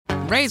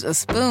raise a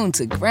spoon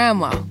to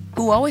Grandma,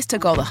 who always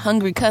took all the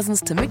hungry cousins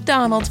to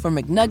McDonald's for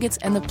McNuggets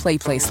and the Play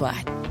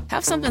Slide.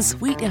 Have something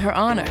sweet in her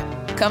honor.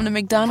 Come to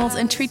McDonald's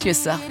and treat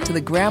yourself to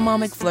the Grandma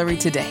McFlurry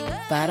today.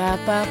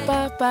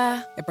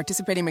 Ba-da-ba-ba-ba. At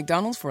participating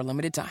McDonald's for a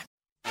limited time.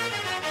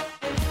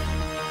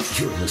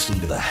 You're listening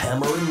to the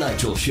Hammer and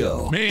Nigel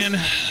Show. Man,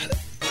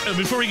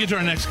 before we get to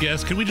our next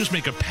guest, can we just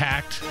make a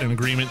pact, an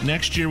agreement?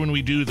 Next year when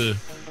we do the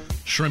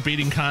shrimp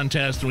eating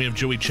contest and we have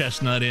Joey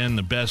Chestnut in,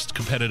 the best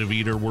competitive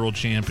eater, world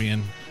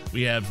champion.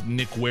 We have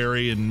Nick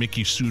Wary and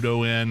Mickey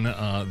Sudo in,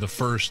 the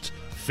first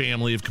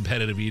family of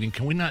competitive eating.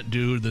 Can we not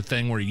do the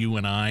thing where you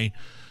and I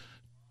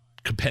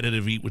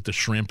competitive eat with the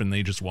shrimp and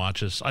they just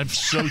watch us? I'm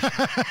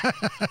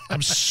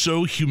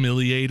so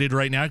humiliated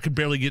right now. I could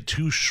barely get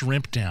 2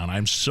 shrimp down.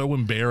 I'm so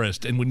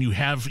embarrassed. And when you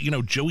have,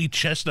 Joey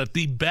Chestnut,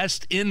 the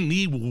best in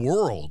the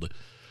world,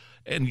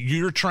 and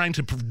you're trying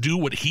to do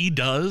what he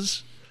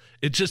does,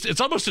 it's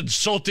almost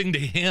insulting to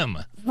him.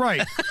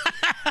 Right.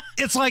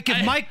 It's like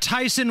if Mike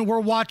Tyson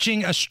were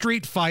watching a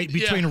street fight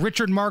between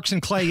Richard Marx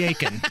and Clay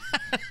Aiken.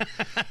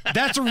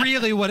 That's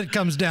really what it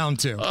comes down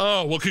to.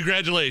 Oh, well,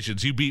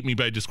 congratulations. You beat me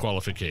by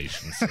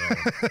disqualification. So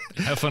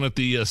have fun at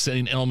the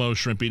St. Elmo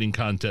Shrimp Eating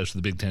Contest for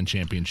the Big Ten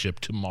Championship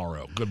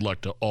tomorrow. Good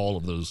luck to all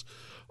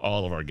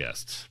of our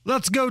guests.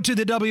 Let's go to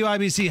the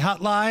WIBC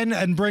hotline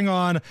and bring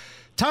on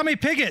Tommy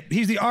Pigott.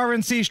 He's the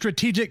RNC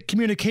Strategic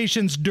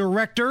Communications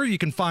Director. You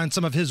can find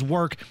some of his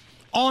work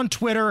on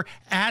Twitter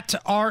at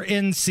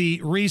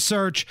RNC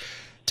Research.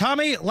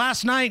 Tommy,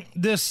 last night,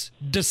 this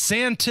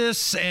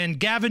DeSantis and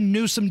Gavin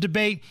Newsom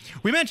debate,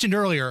 we mentioned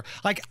earlier,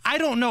 I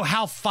don't know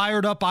how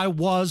fired up I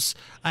was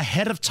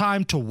ahead of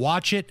time to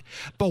watch it,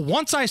 but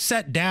once I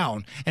sat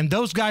down and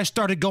those guys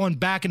started going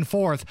back and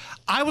forth,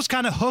 I was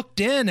kind of hooked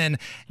in, and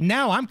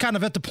now I'm kind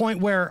of at the point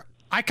where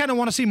I kind of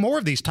want to see more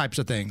of these types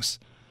of things.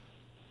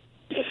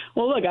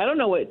 Well, look, I don't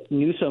know what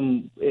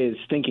Newsom is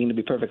thinking, to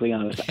be perfectly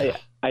honest.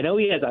 I know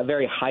he has a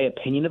very high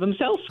opinion of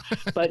himself,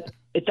 but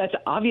that's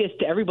obvious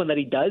to everyone that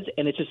he does,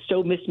 and it's just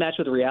so mismatched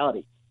with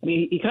reality. I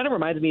mean, he kind of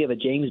reminds me of a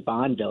James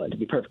Bond villain, to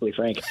be perfectly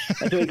frank.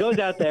 And so he goes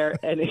out there,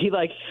 and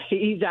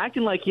he's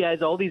acting like he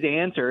has all these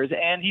answers,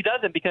 and he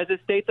doesn't, because his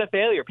state's a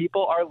failure.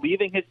 People are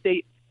leaving his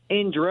state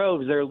in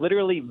droves. They're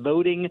literally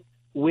voting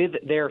with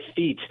their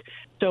feet.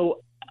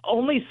 So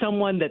only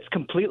someone that's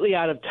completely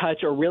out of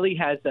touch or really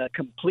has a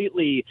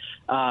completely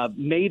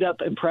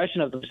made-up impression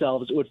of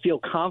themselves would feel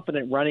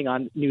confident running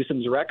on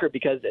Newsom's record,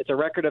 because it's a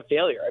record of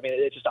failure. I mean,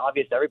 it's just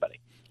obvious to everybody.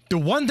 The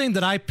one thing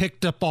that I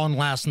picked up on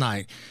last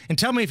night, and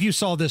tell me if you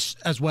saw this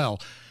as well,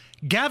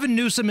 Gavin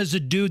Newsom is a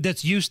dude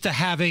that's used to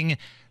having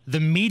the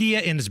media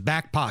in his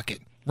back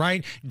pocket.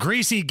 Right?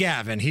 Greasy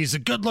Gavin. He's a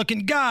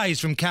good-looking guy. He's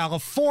from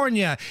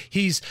California.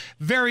 He's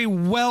very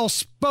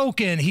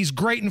well-spoken. He's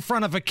great in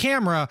front of a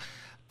camera.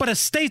 But a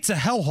state's a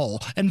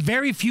hellhole, and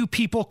very few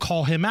people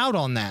call him out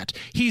on that.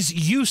 He's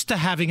used to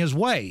having his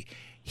way.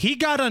 He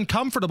got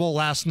uncomfortable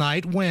last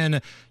night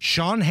when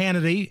Sean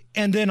Hannity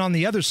and then on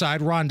the other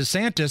side, Ron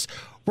DeSantis,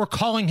 were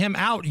calling him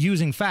out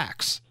using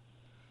facts.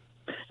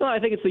 No, I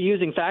think it's the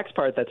using facts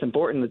part that's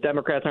important. The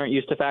Democrats aren't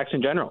used to facts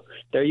in general.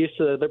 They're used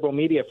to the liberal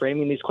media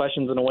framing these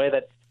questions in a way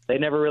that they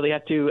never really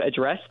have to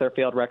address their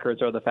failed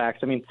records or the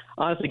facts. I mean,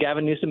 honestly,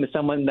 Gavin Newsom is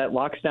someone that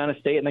locks down a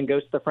state and then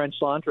goes to the French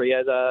Laundry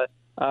as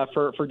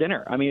for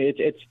dinner. I mean,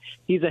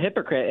 he's a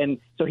hypocrite. And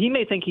so he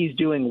may think he's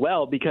doing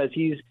well because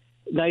he's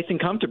nice and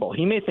comfortable.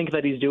 He may think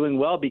that he's doing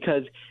well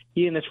because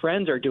he and his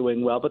friends are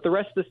doing well, but the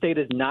rest of the state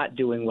is not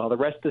doing well. The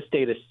rest of the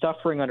state is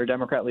suffering under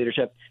Democrat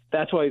leadership.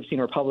 That's why we've seen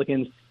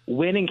Republicans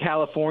win in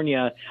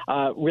California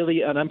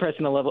really on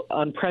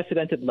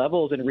unprecedented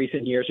levels in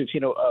recent years. We've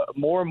seen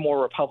more and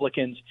more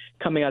Republicans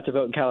coming out to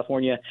vote in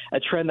California, a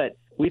trend that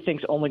we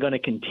think is only going to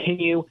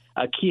continue.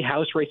 Key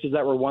House races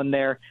that were won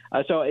there.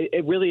 So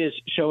it really is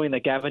showing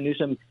that Gavin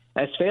Newsom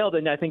has failed,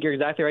 and I think you're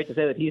exactly right to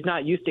say that he's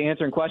not used to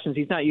answering questions.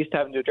 He's not used to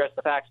having to address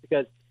the facts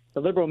because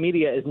the liberal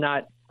media is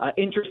not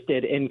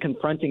interested in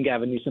confronting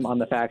Gavin Newsom on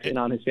the facts and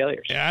on his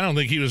failures. Yeah, I don't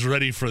think he was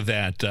ready for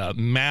that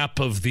map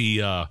of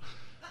the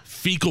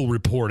fecal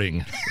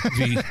reporting.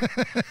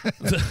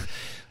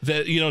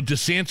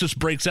 DeSantis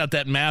breaks out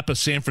that map of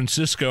San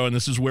Francisco, and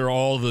this is where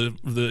all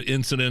the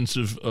incidents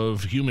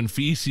of human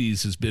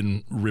feces has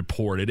been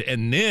reported.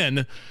 And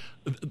then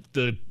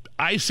the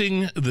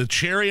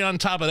cherry on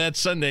top of that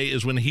sundae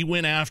is when he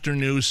went after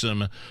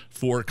Newsom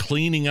for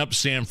cleaning up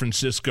San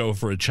Francisco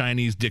for a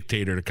Chinese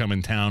dictator to come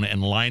in town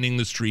and lining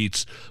the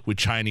streets with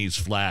Chinese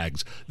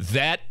flags.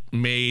 That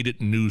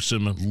made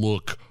Newsom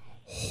look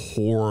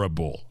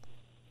horrible.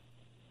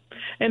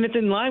 And it's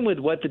in line with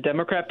what the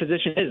Democrat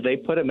position is. They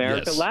put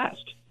America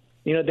last.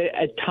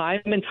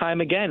 Time and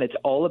time again, it's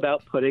all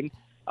about putting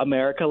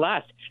America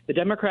last. The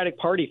Democratic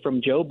Party,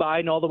 from Joe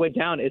Biden all the way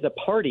down, is a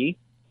party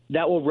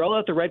that will roll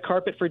out the red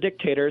carpet for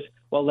dictators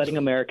while letting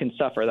Americans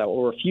suffer, that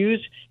will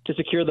refuse to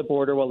secure the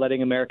border while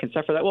letting Americans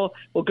suffer, that will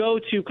go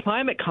to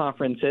climate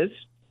conferences.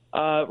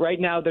 Right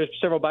now, there's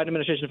several Biden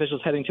administration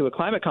officials heading to a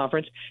climate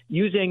conference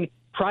using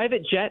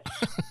private jets,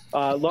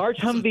 large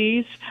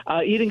Humvees,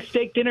 eating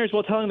steak dinners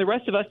while telling the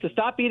rest of us to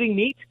stop eating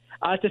meat.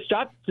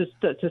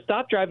 to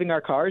stop driving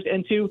our cars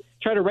and to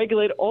try to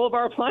regulate all of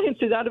our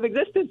appliances out of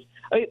existence.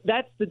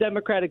 That's the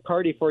Democratic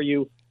Party for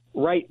you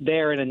right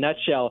there in a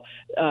nutshell.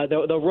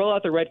 They'll roll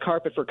out the red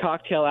carpet for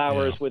cocktail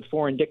hours with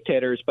foreign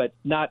dictators, but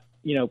not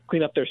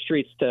clean up their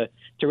streets to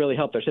really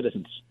help their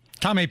citizens.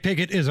 Tommy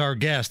Pigott is our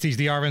guest. He's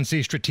the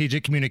RNC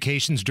Strategic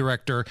Communications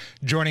Director,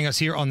 joining us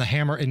here on the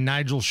Hammer and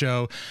Nigel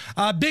Show.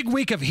 Big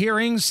week of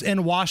hearings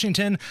in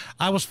Washington.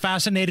 I was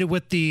fascinated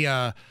with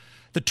the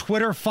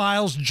Twitter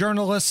files,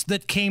 journalists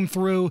that came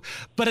through,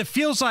 but it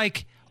feels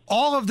like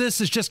all of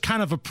this is just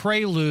kind of a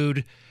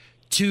prelude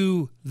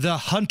to the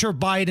Hunter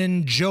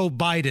Biden, Joe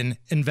Biden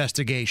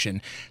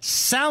investigation.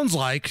 Sounds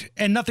like,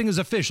 and nothing is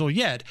official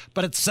yet,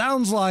 but it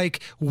sounds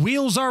like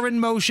wheels are in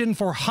motion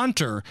for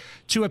Hunter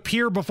to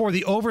appear before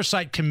the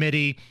Oversight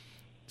Committee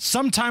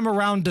sometime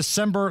around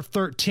December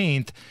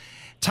 13th.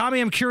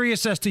 Tommy, I'm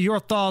curious as to your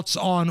thoughts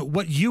on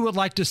what you would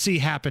like to see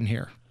happen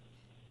here.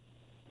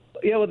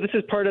 Yeah, well, this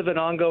is part of an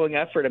ongoing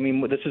effort. I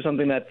mean, this is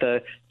something that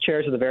the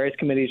chairs of the various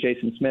committees,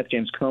 Jason Smith,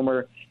 James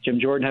Comer, Jim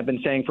Jordan, have been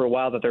saying for a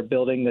while, that they're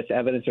building this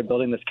evidence, they're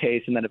building this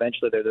case, and then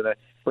eventually they're going to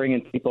bring in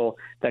people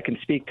that can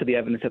speak to the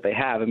evidence that they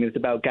have. I mean, it's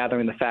about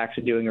gathering the facts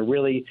and doing a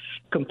really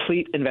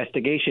complete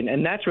investigation,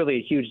 and that's really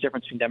a huge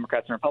difference between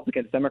Democrats and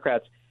Republicans.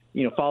 Democrats,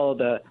 follow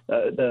the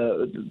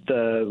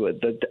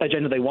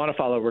agenda they want to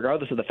follow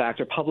regardless of the facts.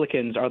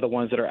 Republicans are the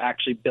ones that are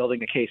actually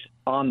building a case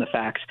on the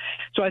facts.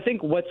 So I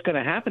think what's going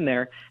to happen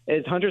there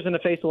is Hunter's going to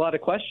face a lot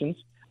of questions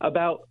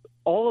about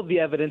all of the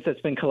evidence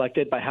that's been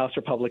collected by House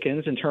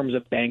Republicans in terms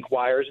of bank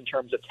wires, in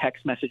terms of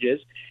text messages,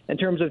 in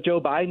terms of Joe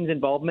Biden's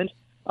involvement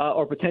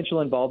or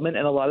potential involvement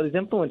in a lot of these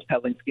influence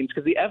peddling schemes,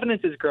 because the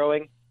evidence is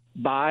growing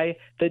by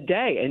the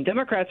day. And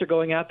Democrats are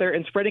going out there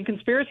and spreading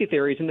conspiracy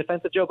theories in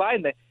defense of Joe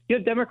Biden. You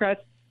have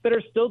Democrats that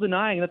are still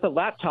denying that the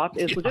laptop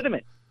is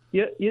legitimate,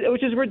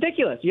 which is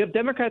ridiculous. You have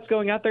Democrats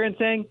going out there and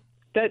saying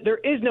that there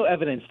is no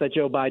evidence that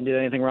Joe Biden did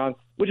anything wrong,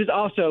 which is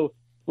also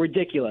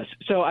ridiculous.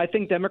 So I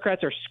think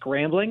Democrats are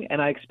scrambling, and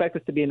I expect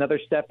this to be another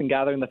step in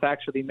gathering the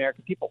facts for the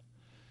American people.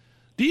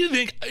 Do you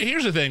think,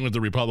 here's the thing with the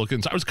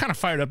Republicans, I was kind of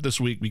fired up this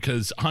week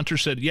because Hunter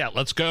said, yeah,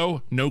 let's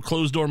go, no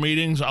closed door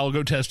meetings, I'll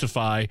go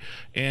testify.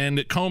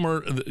 And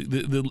Comer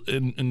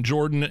and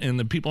Jordan and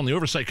the people on the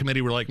Oversight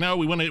Committee were like, no,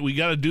 we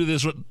got to do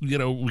this, we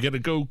got to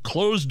go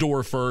closed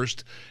door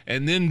first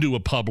and then do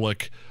a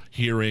public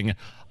hearing.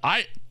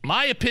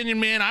 My opinion,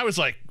 man, I was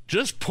like,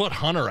 just put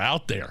Hunter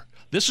out there.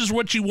 This is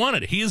what you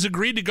wanted. He has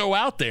agreed to go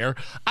out there.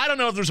 I don't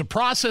know if there's a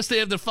process they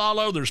have to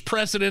follow. There's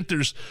precedent.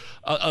 There's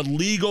a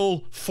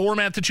legal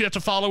format that you have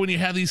to follow when you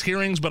have these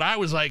hearings. But I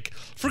was like,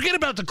 forget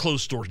about the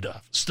closed door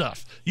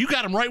stuff. You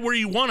got him right where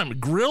you want him.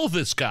 Grill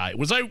this guy.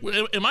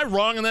 Am I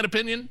wrong in that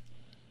opinion?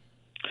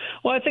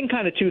 Well, I think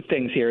kind of two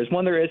things here.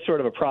 One, there is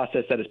sort of a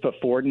process that is put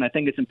forward, and I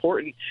think it's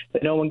important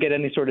that no one get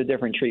any sort of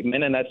different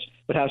treatment, and that's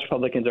what House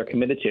Republicans are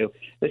committed to.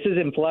 This is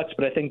in flux,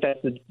 but I think that's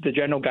the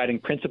general guiding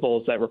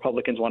principles that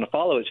Republicans want to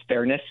follow is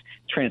fairness,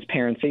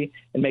 transparency,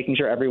 and making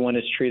sure everyone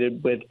is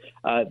treated with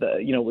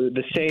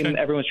the same. Okay.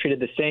 Everyone's treated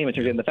the same in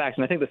terms of the facts.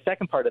 And I think the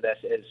second part of this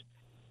is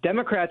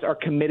Democrats are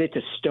committed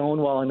to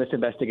stonewalling this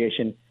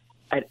investigation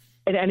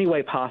in any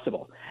way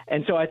possible.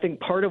 And so I think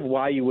part of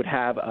why you would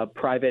have a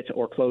private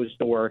or closed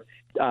door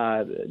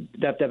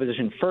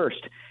deposition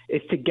first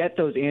is to get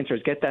those answers,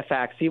 get that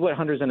fact, see what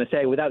Hunter's going to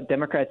say without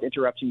Democrats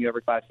interrupting you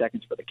every 5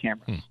 seconds for the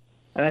cameras.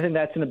 And I think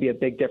that's going to be a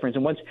big difference.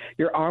 And once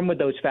you're armed with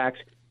those facts,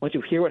 once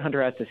you hear what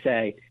Hunter has to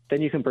say,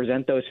 then you can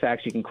present those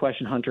facts. You can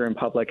question Hunter in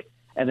public.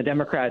 And the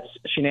Democrats'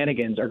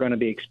 shenanigans are going to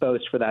be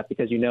exposed for that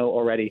because you know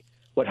already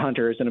what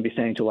Hunter is going to be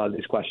saying to a lot of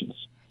these questions.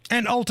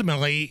 And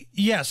ultimately,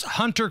 yes,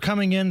 Hunter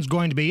coming in is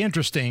going to be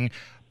interesting,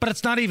 but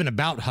it's not even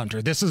about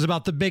Hunter. This is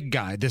about the big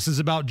guy. This is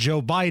about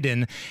Joe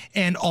Biden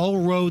and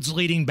all roads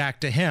leading back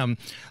to him.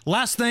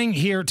 Last thing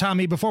here,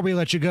 Tommy, before we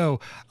let you go,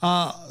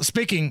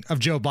 speaking of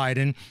Joe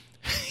Biden,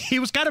 he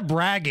was kind of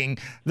bragging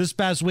this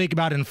past week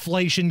about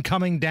inflation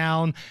coming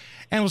down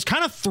and was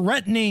kind of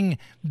threatening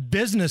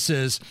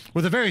businesses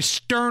with a very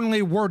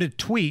sternly worded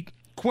tweet,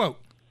 quote,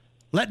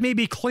 "Let me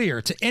be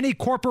clear to any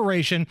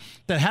corporation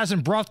that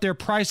hasn't brought their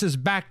prices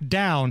back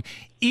down,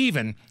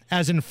 even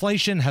as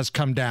inflation has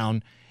come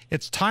down.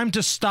 It's time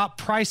to stop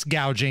price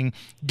gouging.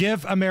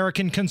 Give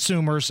American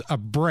consumers a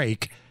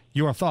break."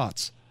 Your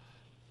thoughts?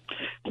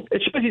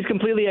 It shows he's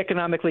completely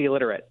economically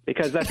illiterate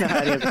because that's not how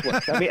any of this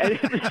works. I mean,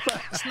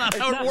 it's not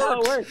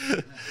how it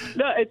works.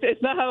 No,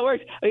 it's not how it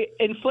works. I mean,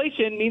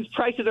 inflation means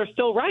prices are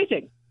still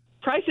rising.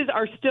 Prices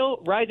are still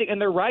rising, and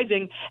they're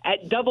rising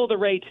at double the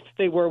rate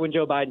they were when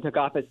Joe Biden took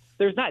office.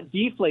 There's not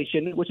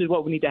deflation, which is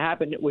what would need to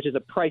happen, which is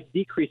a price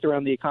decrease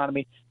around the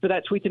economy, for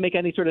that tweet to make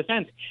any sort of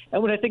sense.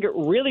 And what I think it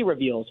really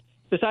reveals,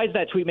 besides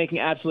that tweet making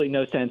absolutely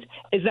no sense,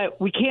 is that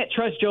we can't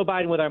trust Joe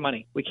Biden with our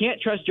money. We can't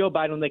trust Joe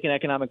Biden with making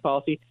economic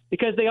policy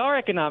because they are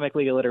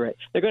economically illiterate.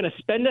 They're going to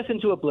spend us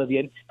into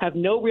oblivion, have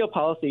no real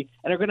policy,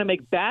 and are going to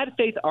make bad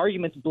faith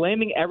arguments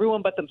blaming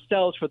everyone but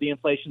themselves for the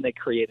inflation they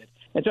created.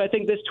 And so I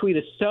think this tweet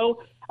is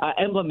so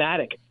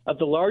emblematic of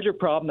the larger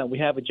problem that we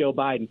have with Joe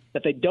Biden,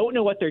 that they don't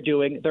know what they're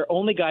doing. Their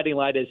only guiding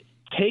light is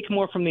take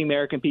more from the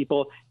American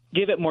people,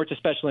 give it more to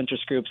special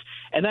interest groups.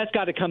 And that's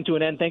got to come to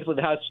an end. Thankfully,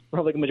 the House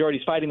Republican majority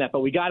is fighting that,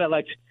 but we got to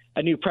elect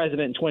a new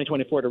president in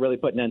 2024 to really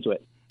put an end to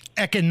it.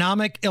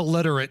 Economic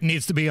illiterate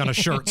needs to be on a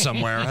shirt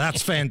somewhere.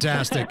 That's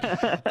fantastic.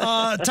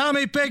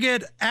 Tommy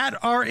Pigott at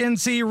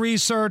RNC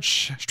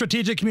Research,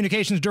 Strategic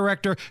Communications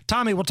Director.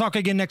 Tommy, we'll talk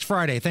again next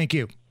Friday. Thank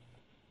you.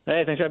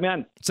 Hey, thanks for having me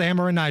on. It's the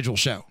Hammer and Nigel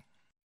Show.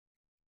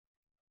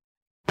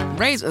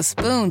 Raise a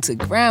spoon to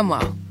Grandma,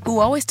 who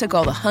always took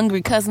all the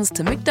hungry cousins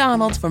to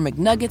McDonald's for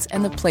McNuggets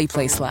and the Play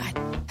Slide.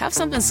 Have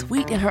something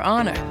sweet in her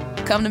honor.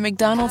 Come to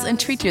McDonald's and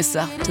treat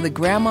yourself to the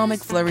Grandma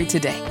McFlurry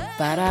today.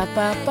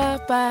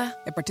 Ba-da-ba-ba-ba.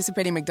 At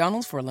participating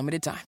McDonald's for a limited time.